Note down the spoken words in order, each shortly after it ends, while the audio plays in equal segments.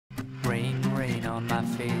on my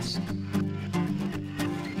face.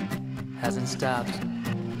 Hasn't stopped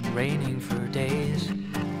raining for days.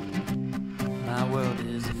 My world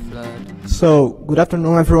is a flood. So, good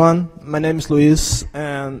afternoon everyone. My name is Luis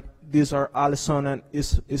and these are Alisson and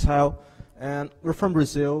Israel, and we're from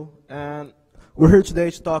Brazil, and we're here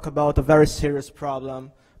today to talk about a very serious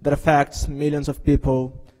problem that affects millions of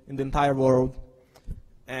people in the entire world.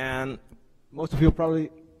 And most of you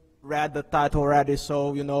probably read the title already,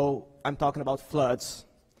 so you know I'm talking about floods.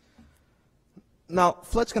 Now,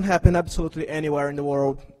 floods can happen absolutely anywhere in the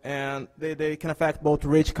world, and they can affect both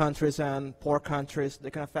rich countries and poor countries.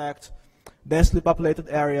 They can affect densely populated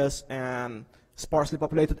areas and sparsely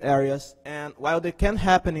populated areas. And while they can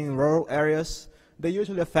happen in rural areas, they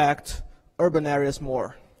usually affect urban areas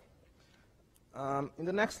more. In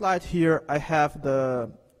the next slide here, I have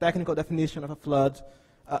the technical definition of a flood.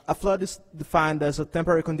 A flood is defined as a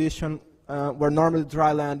temporary condition where normally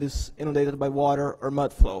dry land is inundated by water or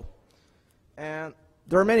mud flow. And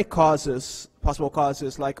there are many causes, possible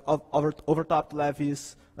causes, like overtopped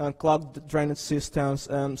levees, clogged drainage systems,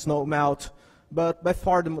 snow melt. But by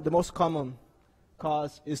far the most common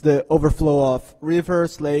cause is the overflow of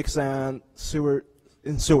rivers, lakes, and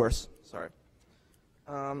sewers.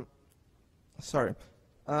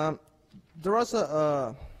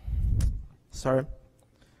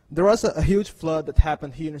 There was a huge flood that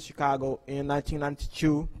happened here in Chicago in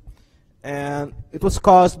 1992, and it was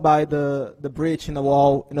caused by the breach in a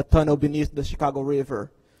wall in a tunnel beneath the Chicago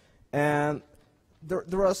River. And there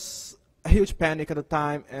was a huge panic at the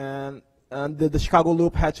time, and the Chicago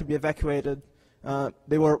Loop had to be evacuated.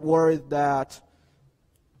 They were worried that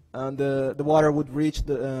the water would reach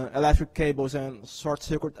the electric cables and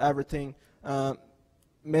short-circuit everything.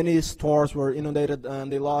 Many stores were inundated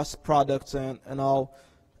and they lost products and all.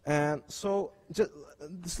 And so the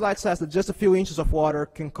slide says that just a few inches of water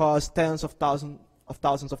can cause tens of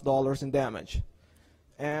thousands of dollars in damage.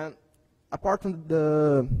 And apart from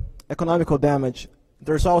the economical damage,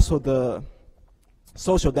 there's also the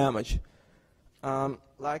social damage.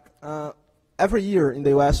 Every year in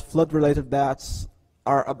the US, flood-related deaths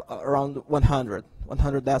are around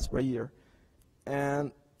 100 deaths per year.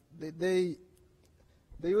 And they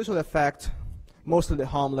usually affect mostly the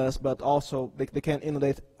homeless, but also they can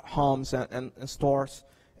inundate homes and stores.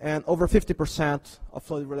 And over 50% of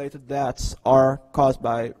flood-related deaths are caused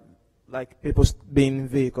by people being in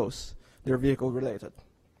vehicles. They're vehicle-related.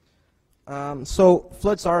 So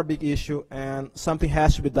floods are a big issue, and something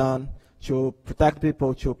has to be done to protect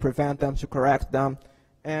people, to prevent them, to correct them.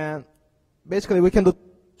 And basically we can do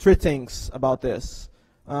three things about this.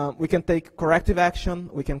 We can take corrective action.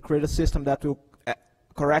 We can create a system that will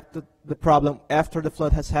correct the problem after the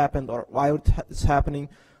flood has happened or while it's happening.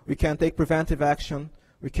 We can take preventive action.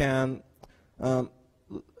 We can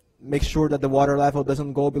make sure that the water level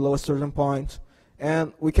doesn't go below a certain point.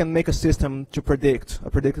 And we can make a system to predict,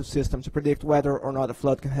 a predictive system to predict whether or not a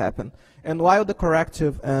flood can happen. And while the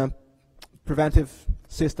corrective and preventive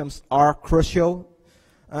systems are crucial,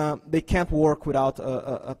 they can't work without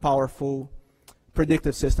a powerful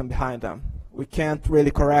predictive system behind them. We can't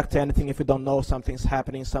really correct anything if we don't know something's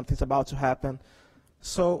happening, something's about to happen.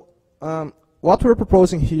 So what we're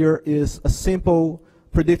proposing here is a simple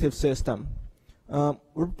predictive system.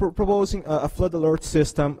 We're proposing a flood alert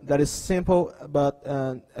system that is simple but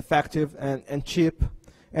effective and cheap,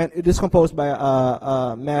 and it is composed by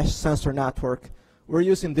a mesh sensor network. We're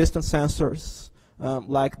using distance sensors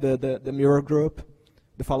like the mirror group,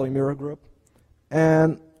 the following mirror group.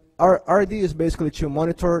 And our idea is basically to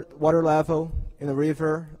monitor water level in a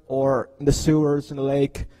river or in the sewers in a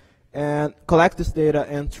lake and collect this data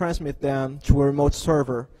and transmit them to a remote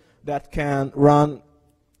server that can run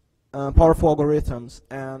powerful algorithms.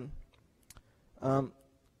 And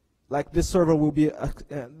this server will be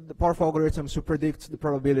the powerful algorithms to predict the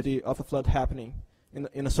probability of a flood happening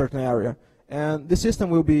in a certain area. And this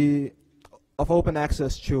system will be of open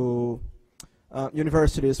access to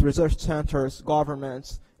universities, research centers,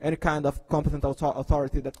 governments, any kind of competent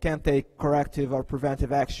authority that can take corrective or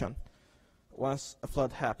preventive action once a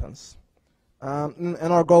flood happens. And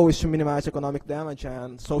our goal is to minimize economic damage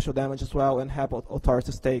and social damage as well, and help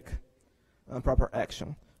authorities take proper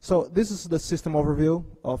action. So this is the system overview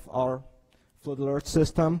of our flood alert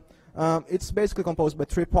system. It's basically composed by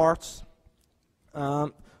three parts.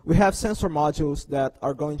 We have sensor modules that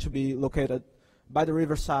are going to be located by the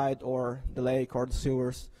riverside or the lake or the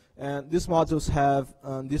sewers. And these modules have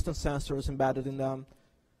distance sensors embedded in them.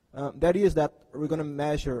 The idea is that we're going to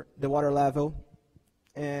measure the water level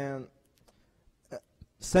and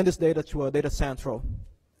send this data to a data central.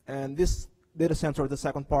 And this data central is the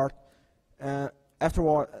second part.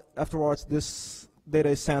 Afterwards, this data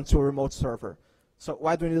is sent to a remote server. So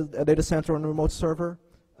why do we need a data center on a remote server?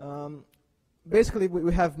 Basically,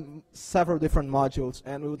 we have several different modules,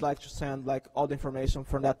 and we would like to send like all the information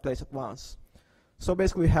from that place at once. So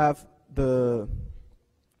basically, we have the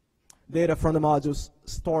data from the modules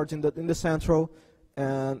stored in the central,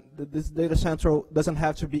 and this data central doesn't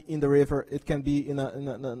have to be in the river. It can be in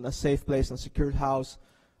a safe place, in a secured house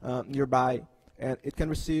nearby, and it can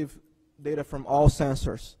receive data from all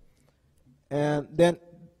sensors. And then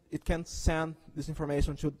it can send this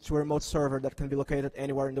information to a remote server that can be located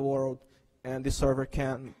anywhere in the world, and this server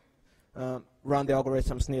can run the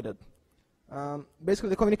algorithms needed. Basically,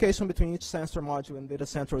 the communication between each sensor module and data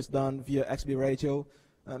center is done via XB radio,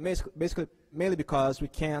 basically mainly because we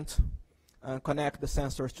can't connect the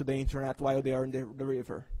sensors to the internet while they are in the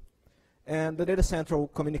river. And the data center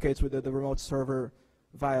communicates with the remote server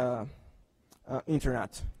via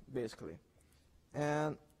internet, basically.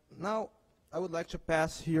 And now I would like to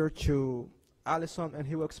pass here to Alison, and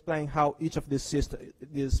he will explain how each of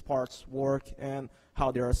these parts work and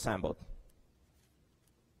how they are assembled.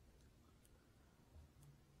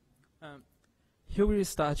 Here we're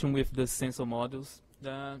starting with the sensor modules.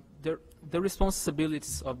 The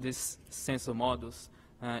responsibilities of these sensor modules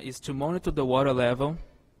is to monitor the water level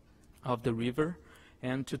of the river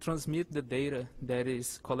and to transmit the data that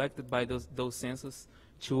is collected by those sensors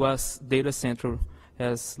to us data center,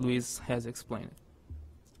 as Luis has explained.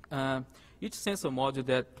 Each sensor module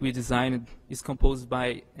that we designed is composed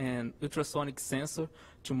by an ultrasonic sensor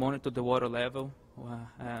to monitor the water level,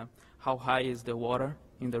 how high is the water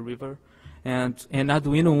in the river, and an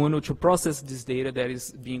Arduino Uno to process this data that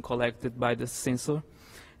is being collected by the sensor.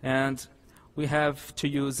 And we have to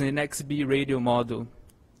use an XB radio module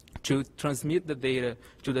to transmit the data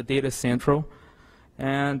to the data central.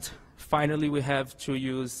 And finally, we have to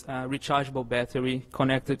use a rechargeable battery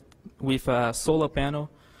connected with a solar panel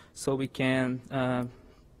so we can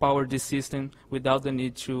power the system without the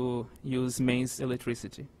need to use mains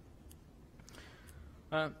electricity.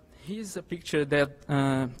 Here's a picture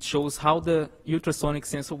that shows how the ultrasonic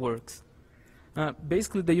sensor works.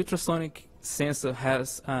 Basically, the ultrasonic sensor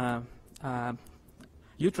has a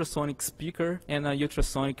ultrasonic speaker and a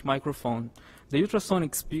ultrasonic microphone. The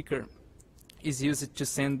ultrasonic speaker is used to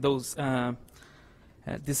send those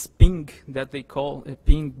this ping that they call a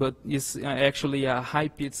ping, but is actually a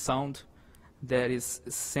high-pitched sound that is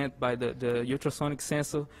sent by the ultrasonic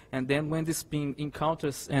sensor. And then when this ping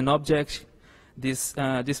encounters an object, this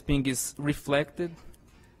ping is reflected,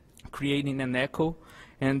 creating an echo.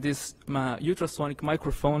 And this ultrasonic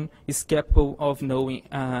microphone is capable of knowing,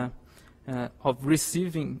 of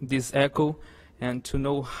receiving this echo, and to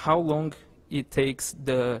know how long it takes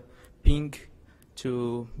the ping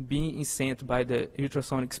to be sent by the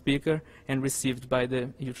ultrasonic speaker and received by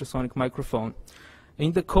the ultrasonic microphone.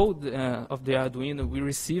 In the code of the Arduino, we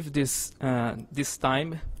receive this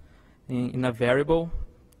time in a variable,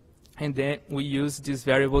 and then we use this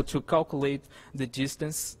variable to calculate the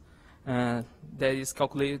distance that is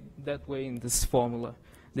calculated that way in this formula.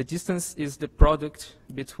 The distance is the product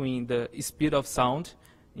between the speed of sound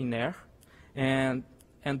in air and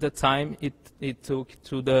the time it took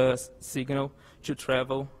to the signal to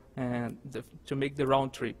travel and to make the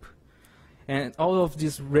round trip. And all of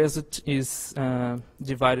this result is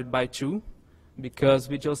divided by 2, because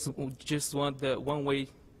we just want the one-way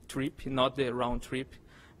trip, not the round trip,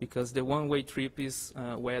 because the one-way trip is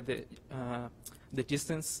where the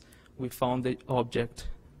distance we found the object.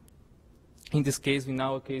 In this case, in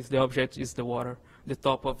our case, the object is the water, the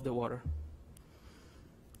top of the water.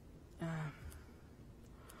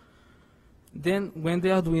 Then, when the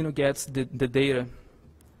Arduino gets the data,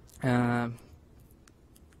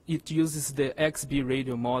 it uses the XB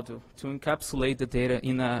radio module to encapsulate the data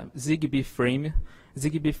in a Zigbee frame.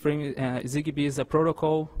 Zigbee is a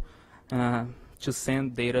protocol to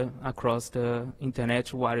send data across the internet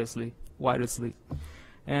wirelessly.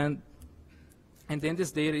 And then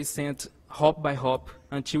this data is sent hop by hop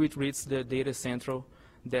until it reaches the data central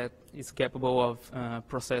that is capable of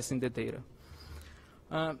processing the data.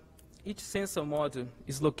 Each sensor module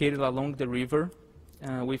is located along the river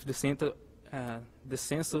with the sensor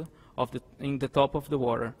in the top of the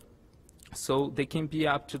water. So they can be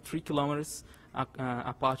up to 3 kilometers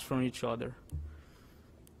apart from each other.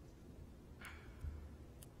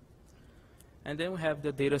 And then we have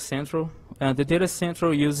the data central. The data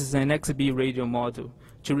central uses an XB radio module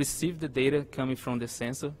to receive the data coming from the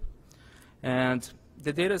sensor. And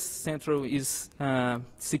the data central is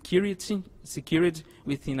secured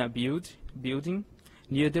within a building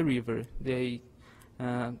near the river. They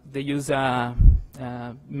use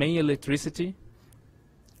main electricity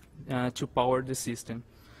to power the system.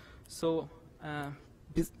 So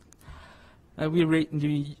we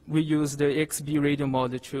use the XB radio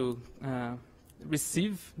model to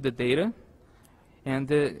receive the data, and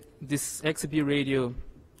this XB radio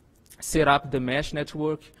set up the mesh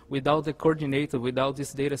network. Without the coordinator, without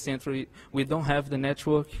this data center, we don't have the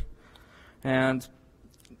network. And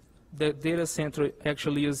the data center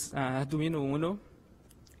actually is Arduino Uno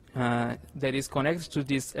that is connected to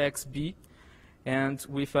this XB, and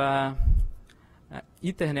with a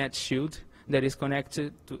Ethernet shield that is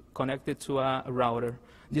connected to a router.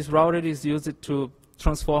 This router is used to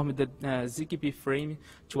transform the ZigBee frame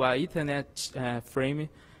to a Ethernet frame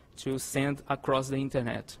to send across the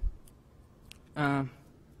internet. And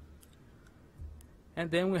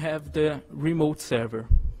then we have the remote server.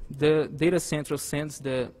 The data center sends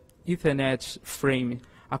the Ethernet frame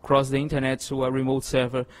across the internet to a remote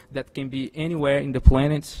server that can be anywhere in the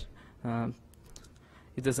planet.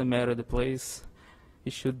 It doesn't matter the place.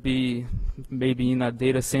 It should be maybe in a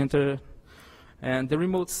data center. And the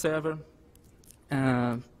remote server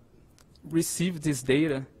receives this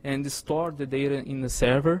data and store the data in the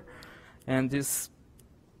server. And this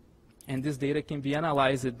data can be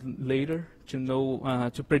analyzed later to know,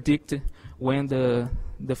 to predict when the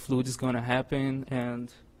flood is going to happen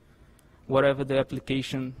and whatever the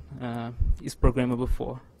application is programmable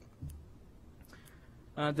for.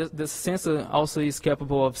 The sensor also is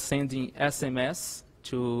capable of sending SMS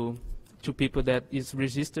to people that is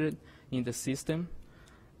registered in the system.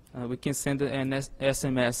 We can send an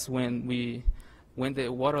SMS when the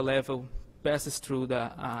water level passes through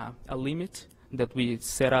a limit that we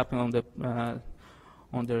set up on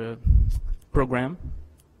the program.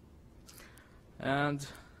 And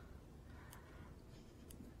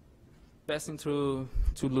passing to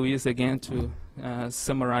Luis again to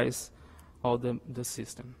summarize all the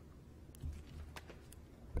system.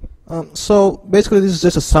 So basically this is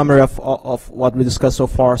just a summary of what we discussed so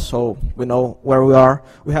far, so we know where we are.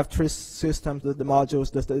 We have three systems, the modules,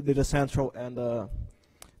 the data central, and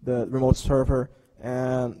the remote server.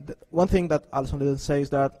 And one thing that Alison didn't say is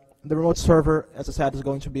that the remote server, as I said, is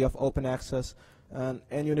going to be of open access, and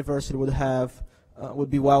any university would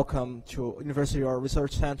be welcome to, university or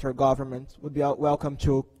research center, government, would be welcome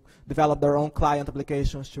to develop their own client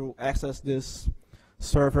applications to access this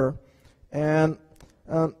server. And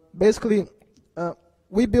basically,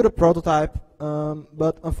 we built a prototype,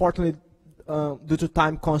 but unfortunately, due to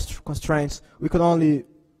time constraints, we could only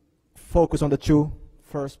focus on the two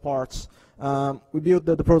first parts. We built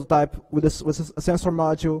the prototype with a sensor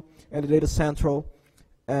module and the data central,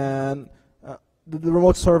 and the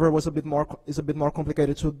remote server is a bit more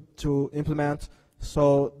complicated to implement,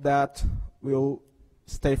 so that will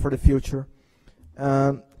stay for the future.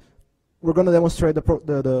 We're going to demonstrate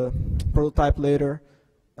the prototype later,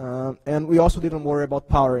 and we also didn't worry about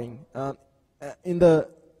powering.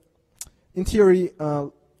 In theory,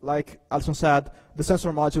 like Alison said, the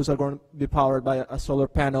sensor modules are going to be powered by a solar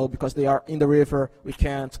panel because they are in the river. We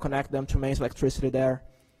can't connect them to mains electricity there.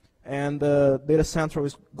 And the data center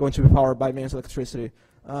is going to be powered by mains electricity.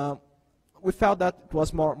 We felt that it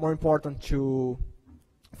was more important to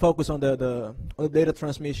focus on the data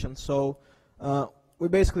transmission. So we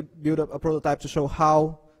basically built a prototype to show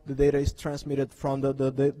how the data is transmitted from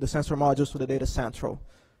the sensor modules to the data central.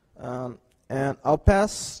 And I'll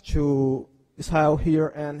pass to Israel here,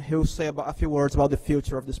 and he'll say a few words about the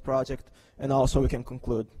future of this project, and also we can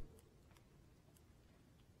conclude.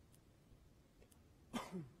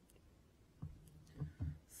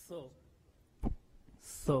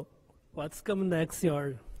 So what's coming next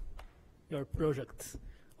in your project?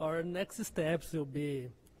 Our next steps will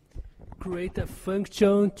be create a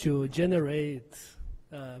function to generate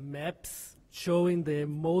maps showing the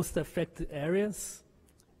most affected areas,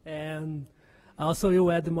 and also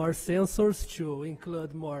you add more sensors to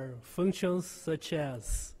include more functions such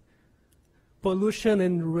as pollution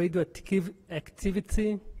and radioactive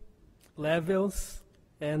activity levels,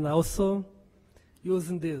 and also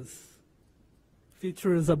using these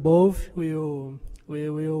features above, we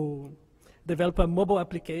will develop a mobile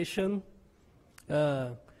application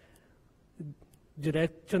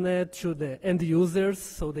directed to the end users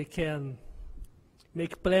so they can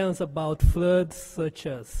make plans about floods, such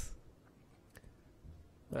as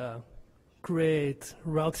create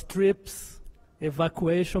route trips,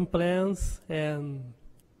 evacuation plans, and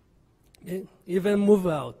even move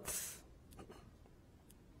out.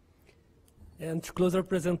 And to close our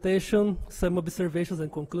presentation, some observations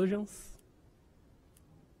and conclusions.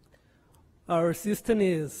 Our system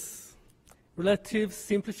is relatively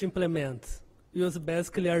simple to implement. We use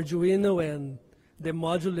basically Arduino, and the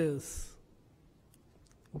module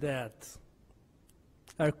that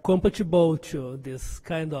are compatible to this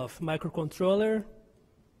kind of microcontroller.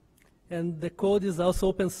 And the code is also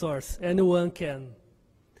open source. Anyone can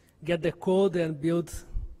get the code and build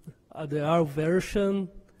the R version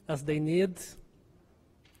as they need.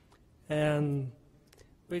 And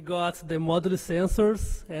we got the module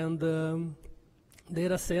sensors and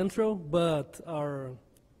data central, but our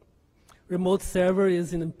remote server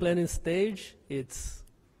is in the planning stage. It's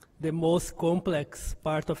the most complex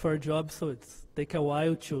part of our job, so it's take a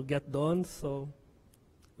while to get done, so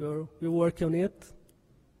we're working on it.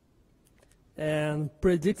 And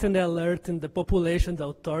predicting and alerting the population, the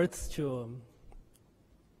authorities to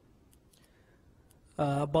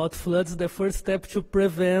about floods, the first step to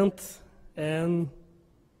prevent and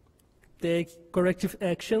take corrective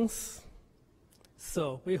actions.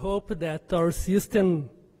 So we hope that our system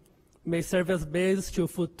may serve as base to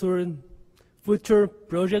future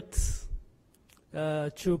projects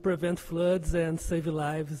to prevent floods and save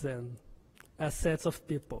lives and assets of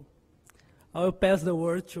people. I will pass the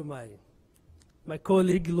word to my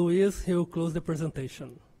colleague Luis. He will close the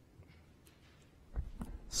presentation.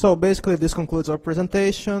 So basically this concludes our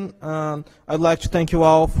presentation. I'd like to thank you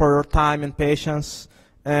all for your time and patience,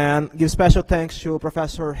 and give special thanks to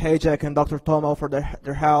Professor Hajek and Dr. Tomal for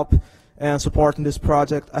their help and support in this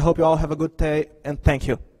project. I hope you all have a good day, and thank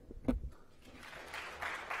you.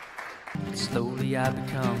 Slowly I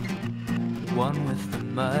become one with the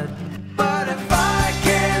mud. But if I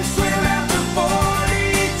can swim